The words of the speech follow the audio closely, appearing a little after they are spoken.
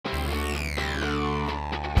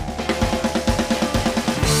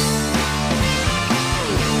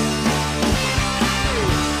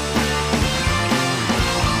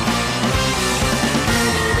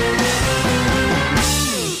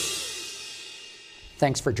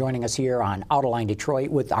Thanks for joining us here on Autoline Detroit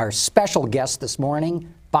with our special guest this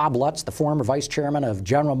morning, Bob Lutz, the former vice chairman of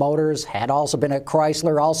General Motors, had also been at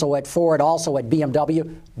Chrysler, also at Ford, also at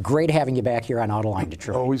BMW. Great having you back here on Autoline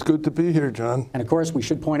Detroit. Always good to be here, John. And of course, we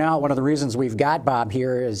should point out one of the reasons we've got Bob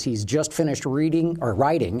here is he's just finished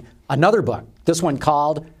writing another book, this one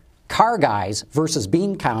called Car Guys versus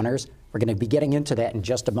Bean Counters. We're going to be getting into that in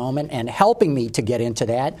just a moment, and helping me to get into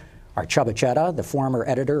that are Csaba Cheta, the former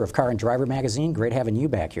editor of Car and Driver magazine. Great having you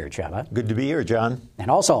back here, Csaba. Good to be here, John. And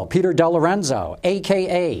also Peter DeLorenzo,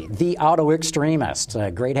 a.k.a. the Auto Extremist.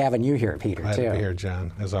 Great having you here, Peter, Glad too. to be here,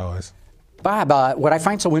 John, as always. Bob, what I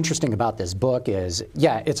find so interesting about this book is,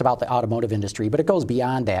 it's about the automotive industry, but it goes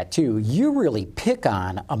beyond that, too. You really pick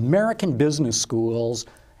on American business schools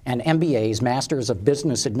and MBAs, Masters of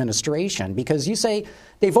Business Administration, because you say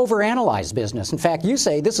they've overanalyzed business. In fact, you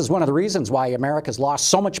say this is one of the reasons why America's lost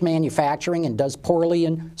so much manufacturing and does poorly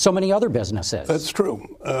in so many other businesses. That's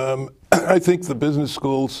true. I think the business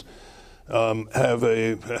schools have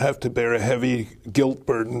to bear a heavy guilt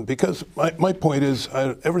burden because my point is,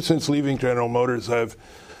 ever since leaving General Motors, I've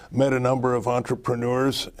met a number of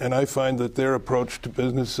entrepreneurs, and I find that their approach to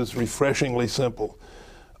business is refreshingly simple.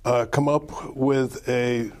 Come up with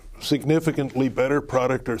a significantly better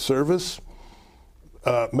product or service,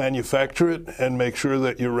 manufacture it, and make sure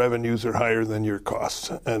that your revenues are higher than your costs.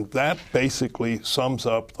 And that basically sums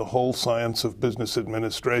up the whole science of business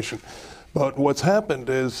administration. But what's happened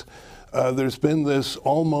is there's been this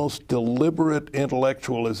almost deliberate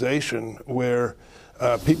intellectualization where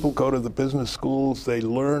people go to the business schools, they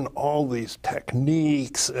learn all these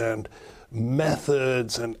techniques and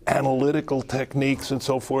methods and analytical techniques and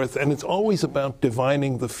so forth, and it's always about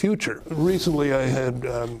divining the future. Recently I had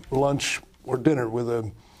lunch or dinner with a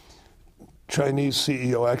Chinese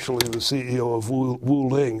CEO, actually the CEO of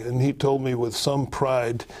Wuling, and he told me with some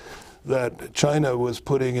pride that China was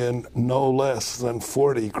putting in no less than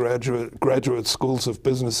 40 graduate schools of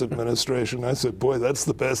business administration. I said, boy, that's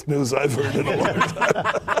the best news I've heard in a long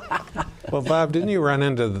time. Well, Bob, didn't you run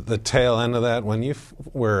into the tail end of that when you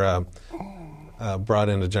were brought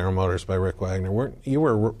into General Motors by Rick Wagner? You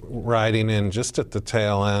were riding in just at the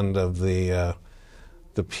tail end of the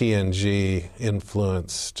P&G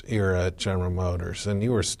influenced era at General Motors, and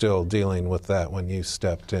you were still dealing with that when you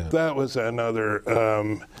stepped in. That was another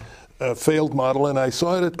failed model, and I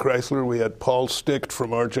saw it at Chrysler. We had Paul Sticht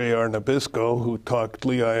from RJR Nabisco, who talked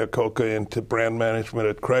Lee Iacocca into brand management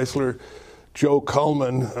at Chrysler. Joe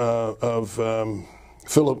Cullman of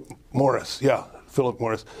Philip Morris,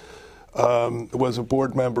 was a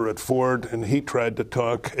board member at Ford, and he tried to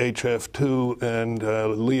talk HF2 and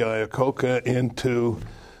Lee Iacocca into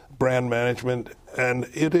brand management. And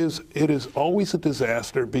it is always a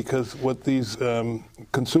disaster because what these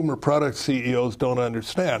consumer product CEOs don't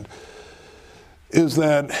understand is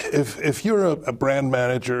that if you're a brand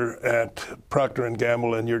manager at Procter &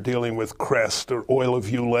 Gamble and you're dealing with Crest or Oil of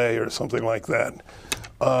Olay or something like that,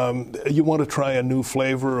 you want to try a new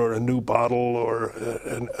flavor or a new bottle or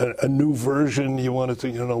a new version. You want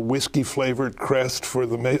to, whiskey-flavored Crest for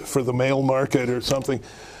the male market or something.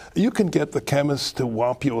 You can get the chemist to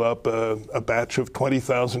whop you up a batch of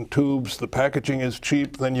 20,000 tubes. The packaging is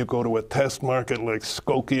cheap. Then you go to a test market like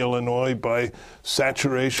Skokie, Illinois, buy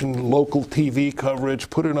saturation, local TV coverage,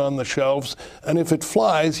 put it on the shelves. And if it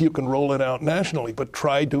flies, you can roll it out nationally. But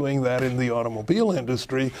try doing that in the automobile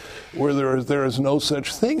industry where there is no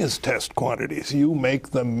such thing as test quantities. You make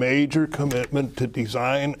the major commitment to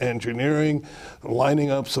design, engineering,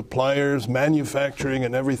 lining up suppliers, manufacturing,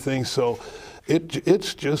 and everything. So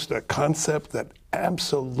it's just a concept that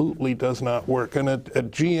absolutely does not work. And at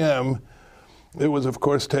GM, it was, of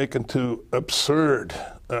course, taken to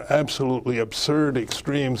absolutely absurd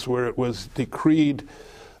extremes where it was decreed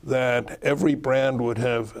that every brand would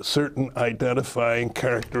have certain identifying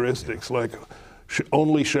characteristics, like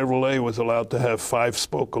only Chevrolet was allowed to have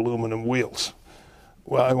 5-spoke aluminum wheels.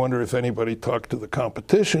 Well, I wonder if anybody talked to the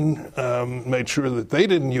competition, made sure that they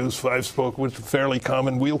didn't use 5-spoke, which is a fairly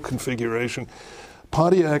common wheel configuration.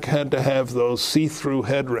 Pontiac had to have those see-through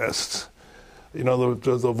headrests, the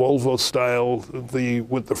Volvo style,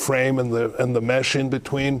 with the frame and the mesh in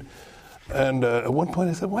between. And at one point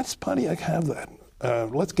I said, why does Pontiac have that?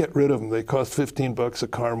 Let's get rid of them. They cost $15 a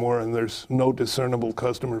car more, and there's no discernible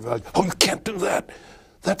customer value. Oh, you can't do that.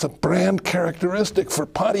 That's a brand characteristic for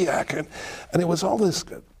Pontiac. And it was all this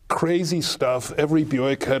crazy stuff. Every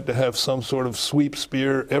Buick had to have some sort of sweep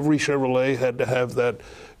spear. Every Chevrolet had to have that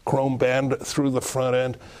chrome band through the front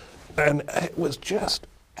end. And it was just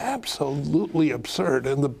absolutely absurd.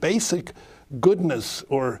 And the basic goodness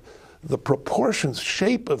or the proportions,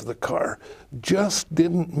 shape of the car just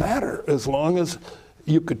didn't matter as long as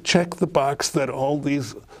you could check the box that all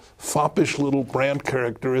these foppish little brand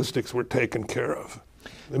characteristics were taken care of.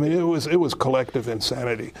 I mean, it was collective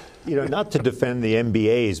insanity. You know, not to defend the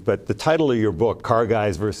MBAs, but the title of your book, Car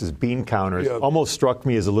Guys versus Bean Counters, almost struck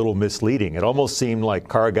me as a little misleading. It almost seemed like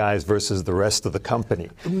Car Guys versus the rest of the company.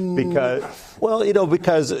 Because, well, you know,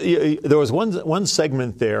 because there was one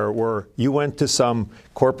segment there where you went to some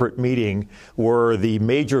corporate meeting where the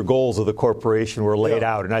major goals of the corporation were laid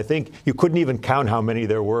out. And I think you couldn't even count how many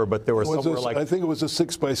there were, but there were somewhere like... I think it was a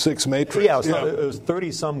 6x6 matrix. Yeah, it was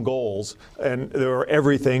 30-some goals, and there were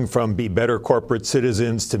everything from be better corporate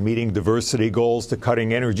citizens to meeting diversity goals to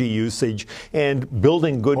cutting energy usage and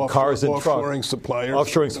building good cars and trucks. Offshoring suppliers.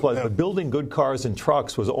 Offshoring suppliers. Yeah. But building good cars and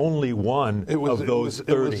trucks was only one of those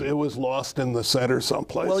 30. It was lost in the center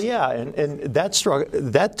someplace. Well, yeah, and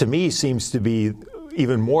that to me seems to be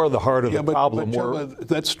even more the heart of the problem. But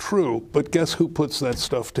that's true, but guess who puts that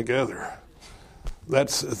stuff together?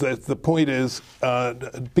 The point is,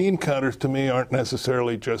 bean counters to me aren't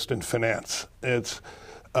necessarily just in finance. It's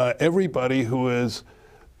everybody who is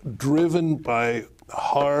driven by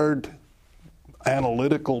hard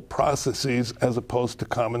analytical processes as opposed to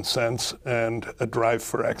common sense and a drive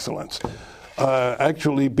for excellence.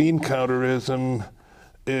 Actually, bean counterism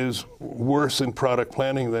is worse in product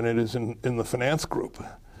planning than it is in the finance group.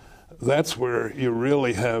 That's where you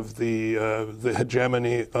really have the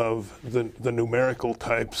hegemony of the numerical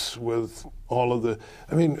types with all of the.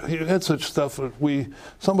 I mean, you had such stuff that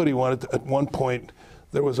somebody wanted to, at one point.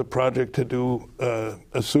 There was a project to do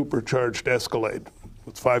a supercharged Escalade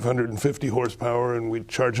with 550 horsepower, and we'd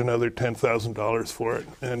charge another $10,000 for it.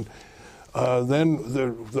 And then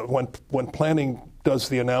when planning does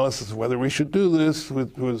the analysis of whether we should do this,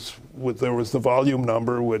 there was the volume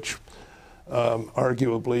number, which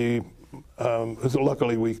arguably,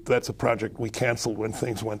 luckily that's a project we canceled when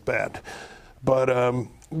things went bad. But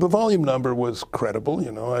the volume number was credible.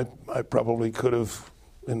 You know, I probably could have,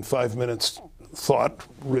 in 5 minutes,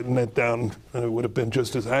 written it down, and it would have been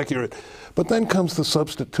just as accurate. But then comes the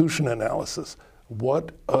substitution analysis.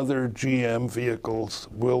 What other GM vehicles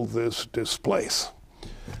will this displace?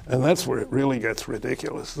 And that's where it really gets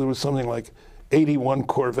ridiculous. There was something like 81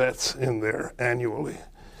 Corvettes in there annually.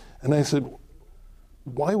 And I said,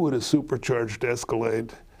 why would a supercharged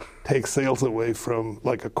Escalade take sales away from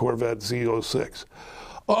like a Corvette Z06?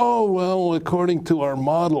 Oh, well, according to our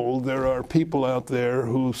model, there are people out there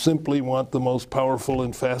who simply want the most powerful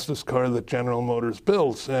and fastest car that General Motors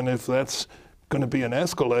builds. And if that's going to be an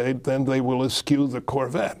Escalade, then they will eschew the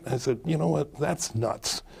Corvette. I said, you know what? That's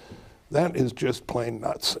nuts. That is just plain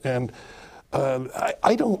nuts. And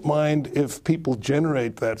I don't mind if people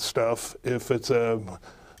generate that stuff, if it's a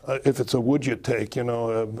would you take, you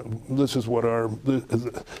know, this is what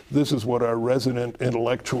our resident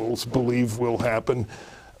intellectuals believe will happen.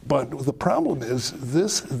 But the problem is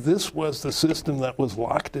this was the system that was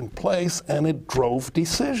locked in place, and it drove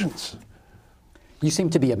decisions. You seem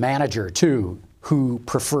to be a manager, too, who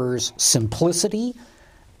prefers simplicity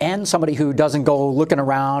and somebody who doesn't go looking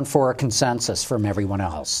around for a consensus from everyone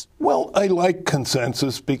else. Well, I like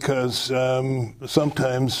consensus because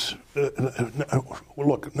sometimes,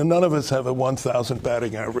 look, none of us have a 1,000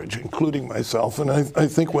 batting average, including myself. And I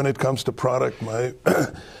think when it comes to product, my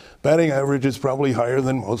batting average is probably higher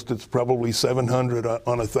than most. It's probably 700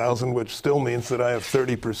 on 1,000, which still means that I have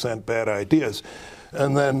 30% bad ideas.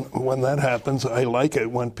 And then when that happens, I like it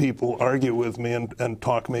when people argue with me and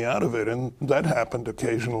talk me out of it. And that happened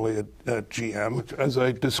occasionally at GM. As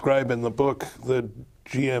I describe in the book, the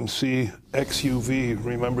GMC XUV,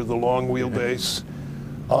 remember the long wheelbase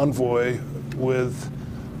Envoy with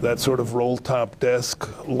that sort of roll-top desk,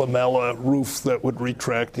 lamella roof that would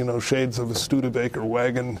retract, you know, shades of a Studebaker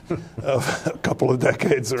wagon a couple of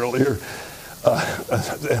decades earlier.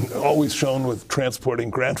 And always shown with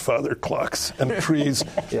transporting grandfather clocks and trees.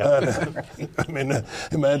 I mean,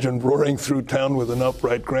 imagine roaring through town with an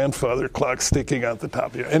upright grandfather clock sticking out the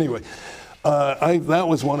top of you. Anyway, that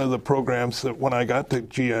was one of the programs that when I got to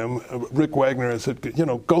GM, Rick Wagner said, you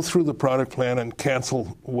know, go through the product plan and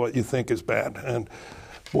cancel what you think is bad. And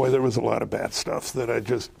boy, there was a lot of bad stuff that I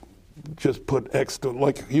just put extra.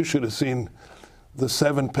 Like, you should have seen the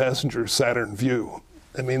 7-passenger Saturn Vue.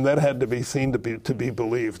 I mean, that had to be seen to be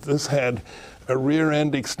believed. This had a rear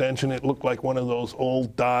end extension. It looked like one of those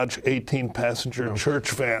old Dodge 18-passenger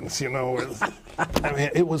church vans, you know. I mean,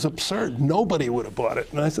 it was absurd. Nobody would have bought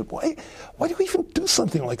it. And I said, why do we even do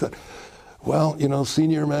something like that? well,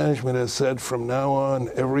 senior management has said from now on,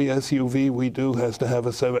 every SUV we do has to have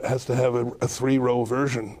a 3-row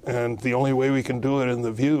version, and the only way we can do it in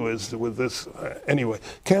the View is with this. Anyway,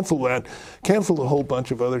 canceled that, canceled a whole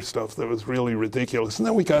bunch of other stuff that was really ridiculous, and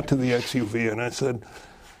then we got to the XUV, and I said,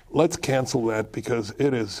 let's cancel that because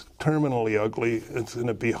it is terminally ugly. It's going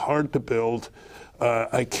to be hard to build.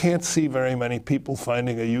 I can't see very many people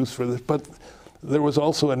finding a use for this, but there was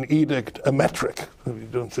also an edict, a metric.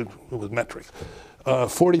 It was metric.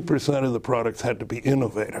 40% of the products had to be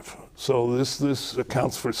innovative. So this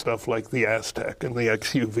accounts for stuff like the Aztek and the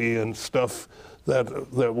XUV and stuff that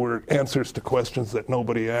were answers to questions that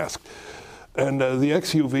nobody asked. And the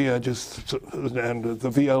XUV, and the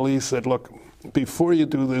VLE said, look, before you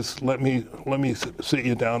do this, let me sit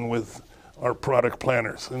you down with our product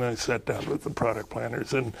planners. And I sat down with the product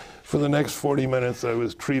planners. And for the next 40 minutes, I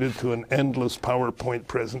was treated to an endless PowerPoint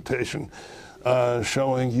presentation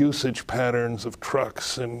showing usage patterns of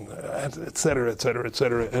trucks and et cetera, et cetera, et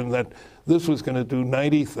cetera. And that this was going to do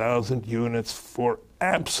 90,000 units for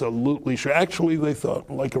absolutely sure. Actually, they thought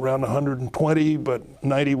like around 120, but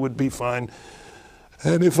 90 would be fine.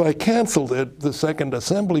 And if I canceled it, the second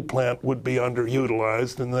assembly plant would be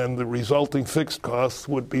underutilized, and then the resulting fixed costs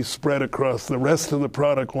would be spread across the rest of the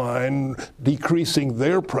product line, decreasing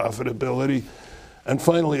their profitability. And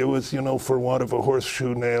finally, it was, for want of a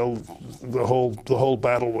horseshoe nail, the whole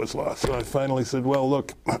battle was lost. So I finally said, well,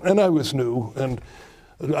 look, and I was new, and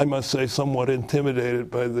I must say somewhat intimidated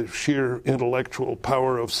by the sheer intellectual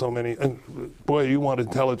power of so many. And boy, you want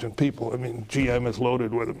intelligent people. I mean, GM is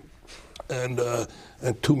loaded with them.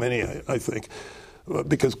 And too many, I think,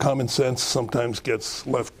 because common sense sometimes gets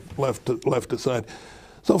left aside.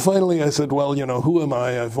 So finally, I said, well, who am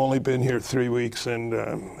I? I've only been here 3 weeks, and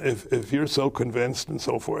if you're so convinced and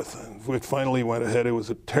so forth. And we finally went ahead. It was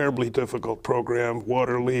a terribly difficult program,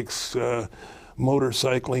 water leaks,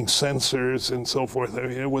 motorcycling, sensors, and so forth. I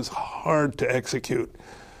mean, it was hard to execute.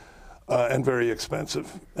 And very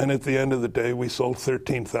expensive. And at the end of the day, we sold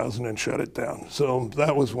 13,000 and shut it down. So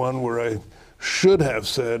that was one where I should have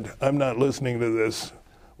said, I'm not listening to this.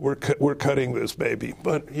 We're cutting this baby.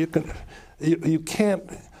 But you can't,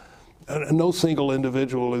 no single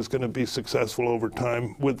individual is going to be successful over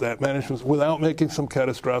time with that management without making some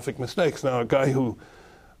catastrophic mistakes. Now, a guy who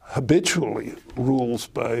habitually rules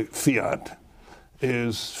by fiat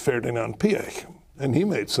is Ferdinand Piëch. And he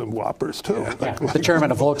made some whoppers, too. Yeah, the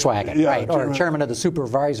chairman of Volkswagen, right? Or chairman of the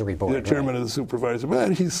supervisory board. Yeah, chairman of the supervisory board.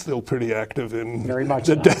 And he's still pretty active in... Very much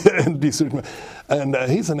so. And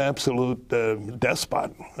he's an absolute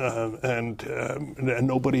despot. And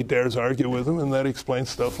nobody dares argue with him. And that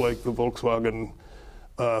explains stuff like the Volkswagen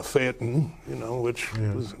Phaeton, which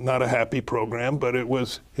was not a happy program. But it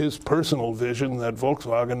was his personal vision that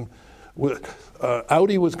Volkswagen...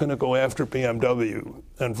 Audi was going to go after BMW,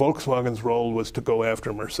 and Volkswagen's role was to go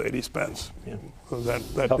after Mercedes-Benz. Yeah. So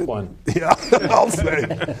that tough one. Yeah, I'll say.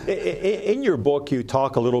 In your book, you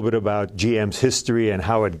talk a little bit about GM's history and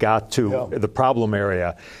how it got to the problem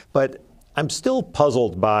area, but I'm still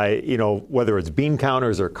puzzled by, whether it's bean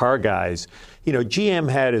counters or car guys. GM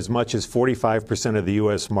had as much as 45% of the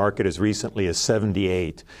U.S. market as recently as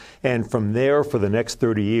 78. And from there, for the next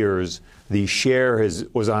 30 years, the share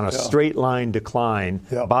was on a straight line decline,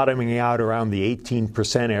 bottoming out around the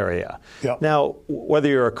 18% area. Now, whether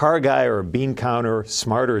you're a car guy or a bean counter,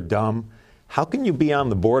 smart or dumb, how can you be on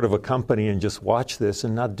the board of a company and just watch this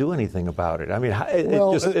and not do anything about it? I mean,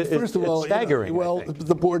 first of all, it's staggering.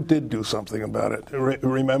 The board did do something about it.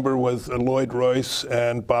 Remember with Lloyd Royce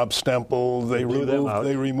and Bob Stempel,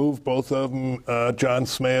 they removed both of them. John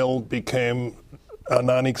Smale became a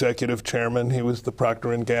non-executive chairman. He was the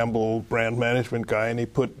Procter & Gamble brand management guy, and he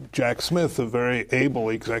put Jack Smith, a very able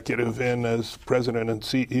executive, in as president and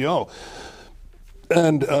CEO.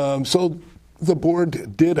 And so the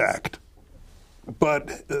board did act.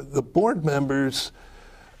 But the board members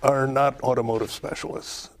are not automotive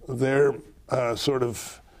specialists. They're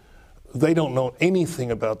they don't know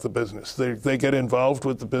anything about the business. They get involved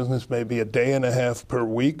with the business maybe a day and a half per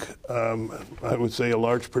week. I would say a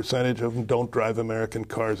large percentage of them don't drive American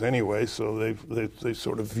cars anyway, so they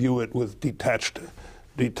sort of view it with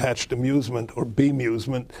detached amusement or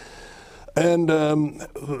bemusement. And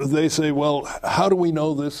they say, well, how do we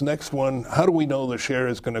know this next one? How do we know the share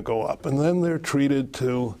is going to go up? And then they're treated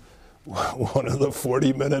to one of the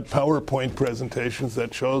 40-minute PowerPoint presentations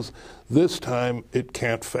that shows this time it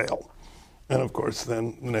can't fail. And, of course,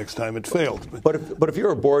 then the next time it failed. But if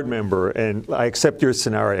you're a board member, and I accept your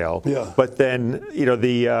scenario, but then,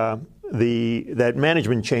 that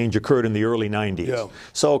management change occurred in the early 90s. Yeah.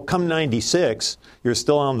 So come 96, you're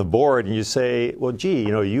still on the board and you say, well, gee,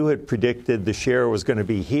 you had predicted the share was going to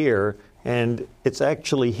be here and it's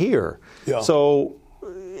actually here. Yeah. So,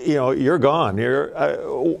 you're gone.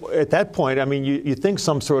 At that point, I mean, you think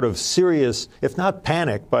some sort of serious, if not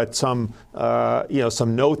panic, but some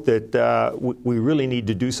note that we really need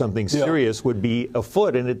to do something serious would be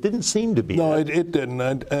afoot, and it didn't seem to be. No, it didn't.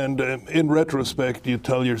 And in retrospect, you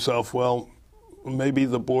tell yourself, well, maybe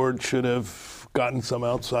the board should have gotten some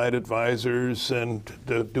outside advisors and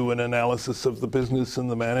do an analysis of the business and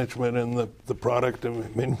the management and the product. I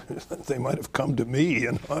mean, they might have come to me,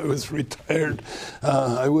 and I was retired.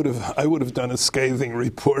 I would have done a scathing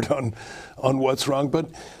report on what's wrong.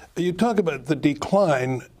 But you talk about the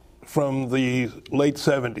decline from the late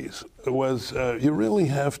 70s. It was you really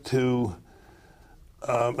have to,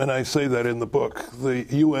 and I say that in the book, the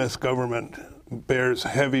U.S. government bears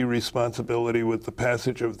heavy responsibility with the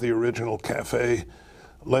passage of the original CAFE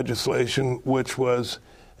legislation, which was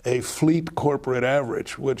a fleet corporate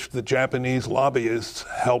average, which the Japanese lobbyists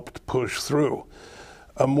helped push through.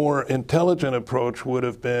 A more intelligent approach would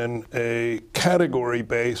have been a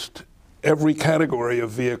category-based. Every category of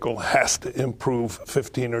vehicle has to improve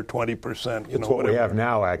 15 or 20%. It's what we have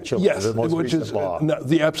now, actually. Yes, the most which is law.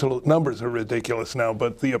 The absolute numbers are ridiculous now,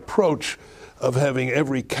 but the approach of having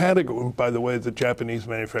every category. By the way, the Japanese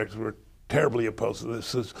manufacturers were terribly opposed to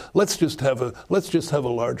this. Is let's just have a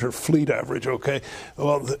larger fleet average, okay?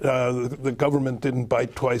 Well, the government didn't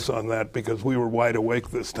bite twice on that because we were wide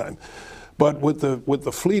awake this time. But with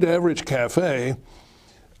the fleet average CAFE,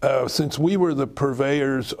 since we were the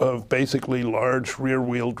purveyors of basically large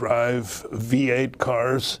rear-wheel drive V8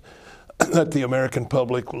 cars that the American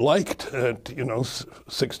public liked at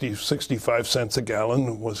 65 cents a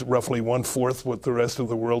gallon, was roughly 1/4 what the rest of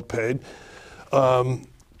the world paid.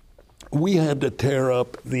 We had to tear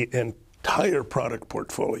up the entire product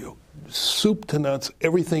portfolio, soup to nuts,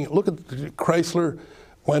 everything. Look at Chrysler.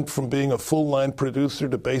 Went from being a full-line producer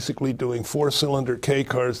to basically doing 4-cylinder K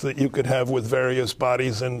cars that you could have with various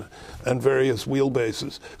bodies and various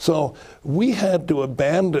wheelbases. So we had to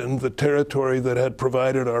abandon the territory that had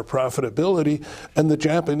provided our profitability, and the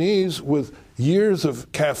Japanese, with years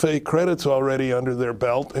of CAFE credits already under their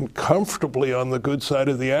belt and comfortably on the good side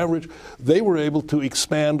of the average, they were able to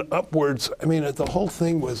expand upwards. I mean, the whole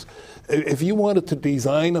thing was, if you wanted to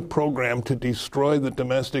design a program to destroy the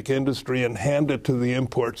domestic industry and hand it to the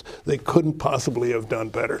imports, they couldn't possibly have done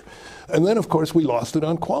better. And then, of course, we lost it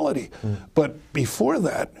on quality. But before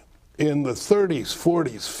that, in the 30s,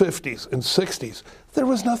 40s, 50s, and 60s, there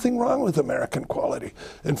was nothing wrong with American quality.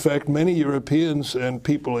 In fact, many Europeans and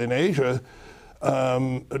people in Asia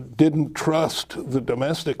didn't trust the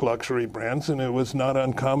domestic luxury brands, and it was not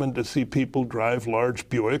uncommon to see people drive large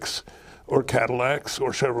Buicks or Cadillacs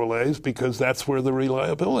or Chevrolets because that's where the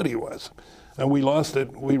reliability was. And we lost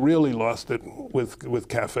it. We really lost it with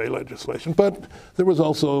CAFE legislation. But there was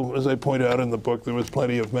also, as I point out in the book, there was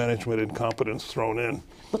plenty of management incompetence thrown in.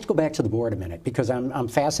 Let's go back to the board a minute, because I'm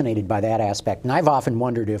fascinated by that aspect. And I've often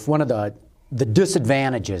wondered if one of the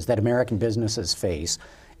disadvantages that American businesses face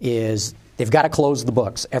is they've got to close the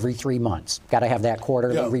books every 3 months. Got to have that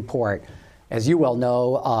quarterly report. As you well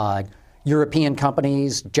know, European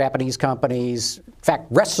companies, Japanese companies, in fact,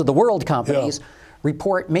 rest of the world companies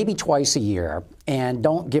report maybe twice a year and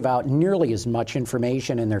don't give out nearly as much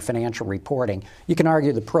information in their financial reporting. You can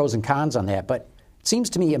argue the pros and cons on that, but it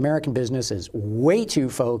seems to me American business is way too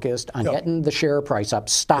focused on getting the share price up,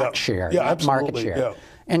 stock share, not market share.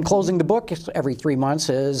 And closing the book every 3 months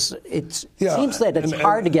seems that it's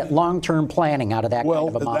hard to get long-term planning out of that kind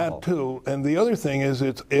of a model. Well, that too. And the other thing is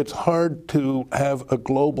it's hard to have a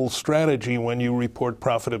global strategy when you report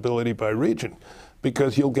profitability by region,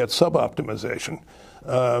 because you'll get sub-optimization.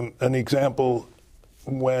 An example,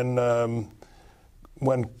 when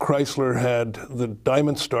Chrysler had the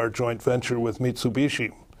Diamond Star joint venture with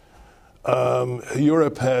Mitsubishi,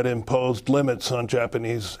 Europe had imposed limits on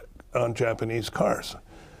Japanese cars.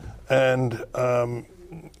 And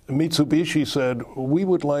Mitsubishi said, we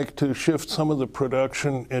would like to shift some of the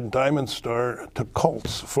production in Diamond Star to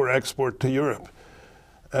Colts for export to Europe.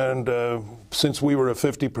 And since we were a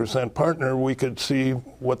 50% partner, we could see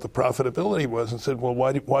what the profitability was and said, well,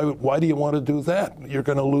 why do you want to do that? You're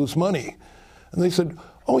going to lose money. And they said,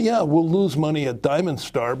 oh, yeah, we'll lose money at Diamond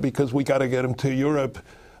Star because we got to get them to Europe.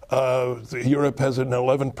 Europe has an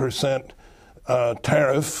 11%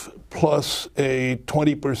 tariff plus a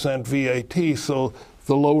 20% VAT, so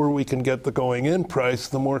the lower we can get the going-in price,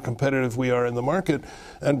 the more competitive we are in the market.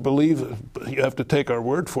 And believe, you have to take our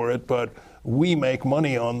word for it, but we make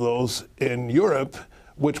money on those in Europe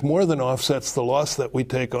which more than offsets the loss that we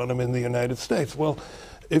take on them in the United States. Well,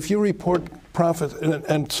 if you report profits,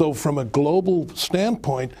 and so from a global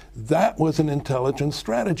standpoint, that was an intelligent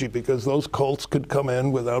strategy because those Colts could come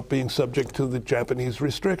in without being subject to the Japanese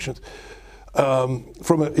restrictions.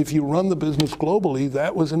 If you run the business globally,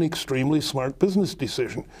 that was an extremely smart business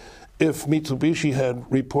decision. If Mitsubishi had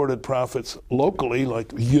reported profits locally,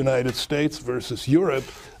 like United States versus Europe,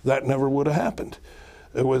 that never would have happened.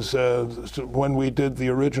 It was when we did the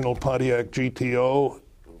original Pontiac GTO,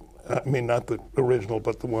 I mean, not the original,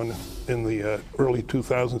 but the one in the early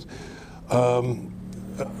 2000s.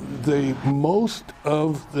 The most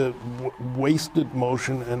of the wasted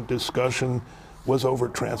motion and discussion was over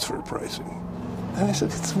transfer pricing. And I said,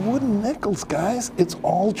 it's wooden nickels, guys. It's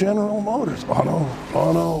all General Motors.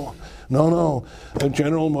 Oh, no.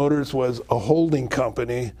 General Motors was a holding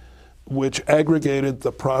company which aggregated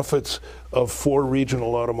the profits of 4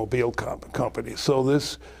 regional automobile companies. So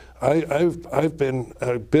this, I've been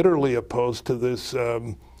bitterly opposed to this,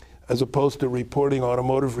 as opposed to reporting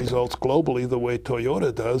automotive results globally the way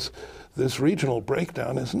Toyota does. This regional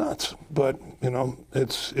breakdown is nuts, but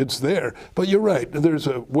it's there. But you're right. There's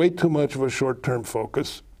way too much of a short-term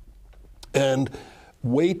focus, and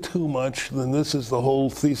way too much. And this is the whole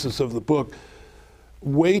thesis of the book.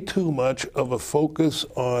 Way too much of a focus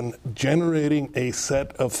on generating a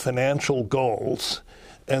set of financial goals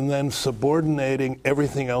and then subordinating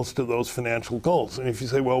everything else to those financial goals. And if you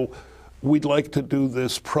say, well, we'd like to do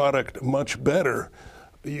this product much better,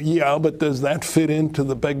 yeah, but does that fit into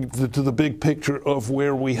the big picture of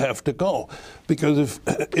where we have to go? Because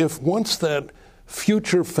if once that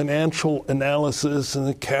future financial analysis and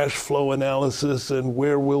the cash flow analysis and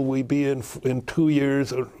where will we be in 2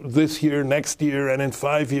 years, or this year, next year, and in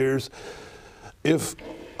 5 years, if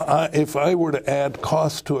I were to add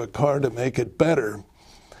cost to a car to make it better,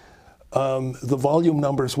 the volume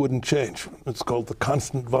numbers wouldn't change. It's called the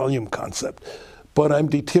constant volume concept. But I'm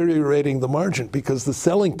deteriorating the margin because the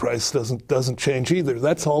selling price doesn't change either.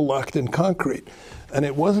 That's all locked in concrete. And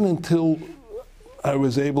it wasn't until I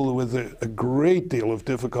was able, with a great deal of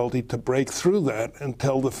difficulty, to break through that and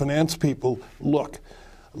tell the finance people, look,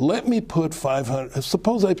 let me put 500,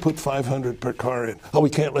 suppose I put 500 per car in. Oh, we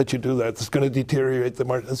can't let you do that. It's going to deteriorate the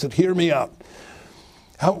margin. I said, hear me out.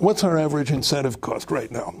 What's our average incentive cost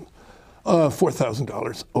right now?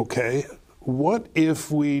 $4,000. Okay. What if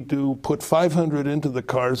we put 500 into the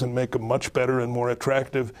cars and make them much better and more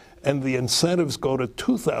attractive, and the incentives go to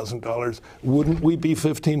 $2,000? Wouldn't we be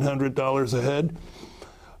 $1,500 ahead?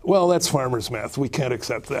 Well, that's farmer's math. We can't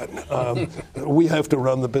accept that. We have to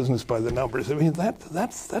run the business by the numbers. I mean,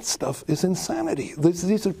 that stuff is insanity.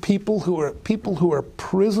 These are people who are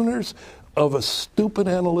prisoners of a stupid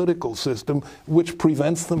analytical system which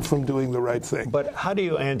prevents them from doing the right thing. But how do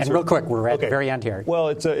you answer? And real quick, we're at the very end here. Well,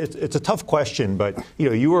 it's a tough question, but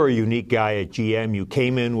you were a unique guy at GM. You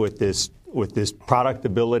came in with this product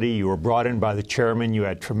ability. You were brought in by the chairman. You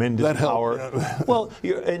had tremendous power. Yeah. Well,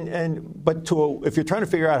 if you're trying to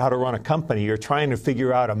figure out how to run a company, you're trying to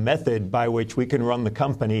figure out a method by which we can run the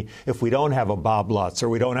company if we don't have a Bob Lutz or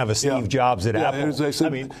we don't have a Steve Jobs at Apple. As I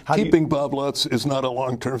said, keeping Bob Lutz is not a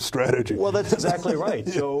long-term strategy. Well, that's exactly right.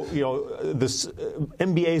 So,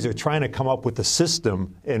 MBAs are trying to come up with a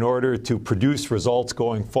system in order to produce results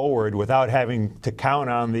going forward without having to count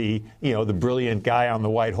on the brilliant guy on the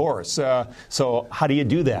white horse. So how do you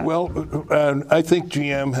do that? Well, I think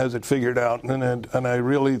GM has it figured out, and I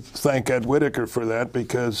really thank Ed Whittaker for that,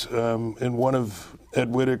 because in one of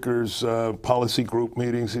Ed Whittaker's policy group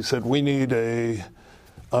meetings, he said, we need a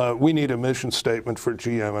mission statement for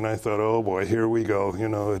GM. And I thought, oh boy, here we go.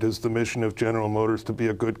 It is the mission of General Motors to be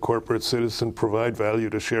a good corporate citizen, provide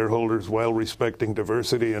value to shareholders while respecting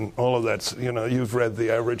diversity, and all of that. You've read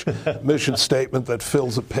the average mission statement that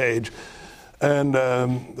fills a page. And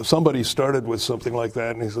somebody started with something like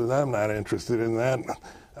that, and he said, I'm not interested in that.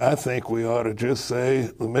 I think we ought to just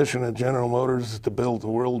say the mission of General Motors is to build the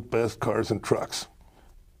world's best cars and trucks.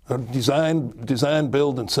 Design,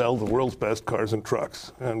 build, and sell the world's best cars and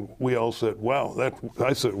trucks. And we all said, wow,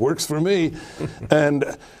 I said, works for me.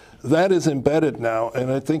 And that is embedded now.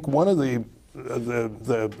 And I think one of the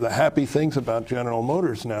happy things about General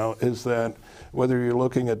Motors now is that whether you're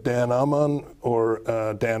looking at Dan Ammann or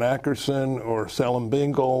Dan Ackerson or Selim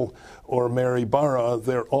Bingal or Mary Barra,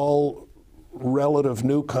 they're all relative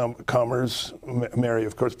newcomers. Mary,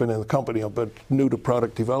 of course, been in the company, but new to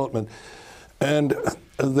product development. And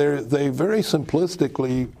they very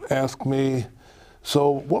simplistically ask me,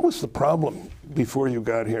 So what was the problem before you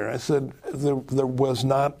got here? I said there was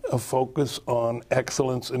not a focus on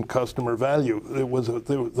excellence and customer value. It was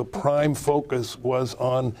the prime focus was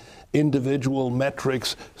on individual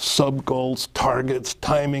metrics, sub-goals, targets,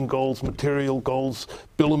 timing goals, material goals,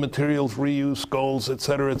 bill of materials reuse goals, et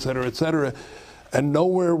cetera, et cetera, et cetera. And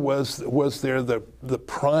nowhere was there the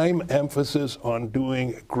prime emphasis on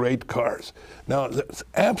doing great cars. Now,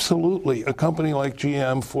 absolutely, a company like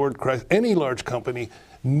GM, Ford, Chrysler, any large company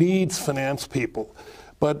needs finance people,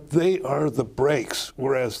 but they are the brakes,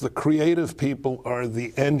 whereas the creative people are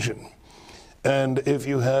the engine. And if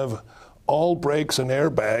you have all brakes and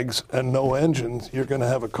airbags and no engines, you're going to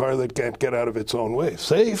have a car that can't get out of its own way.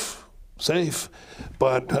 Safe,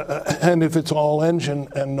 but and if it's all engine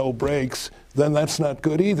and no brakes, then that's not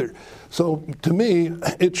good either. So to me,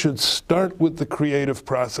 it should start with the creative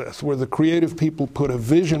process, where the creative people put a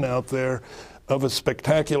vision out there of a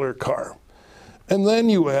spectacular car. And then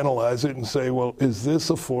you analyze it and say, well, is this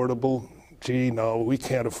affordable? Gee, no, we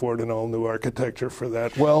can't afford an all-new architecture for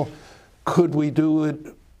that. Well, could we do it?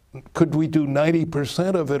 Could we do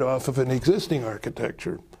 90% of it off of an existing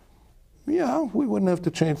architecture? Yeah, we wouldn't have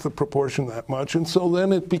to change the proportion that much. And so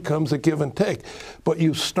then it becomes a give and take. But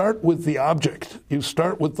you start with the object. You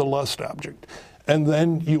start with the lust object. And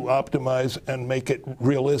then you optimize and make it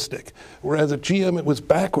realistic. Whereas at GM, it was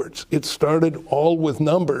backwards. It started all with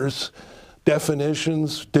numbers,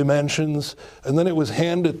 definitions, dimensions, and then it was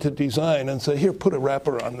handed to design and say, here, put a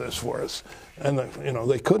wrapper on this for us. And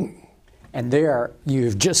they couldn't. And there,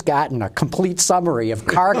 you've just gotten a complete summary of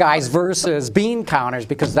car guys versus bean counters,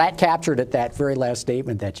 because that captured it, that very last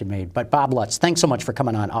statement that you made. But Bob Lutz, thanks so much for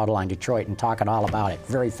coming on Autoline Detroit and talking all about it.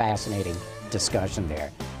 Very fascinating discussion there.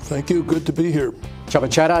 Thank you. Good to be here. Csaba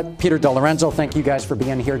Cseh, Peter DeLorenzo, thank you guys for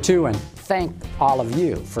being here too, and thank all of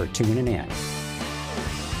you for tuning in.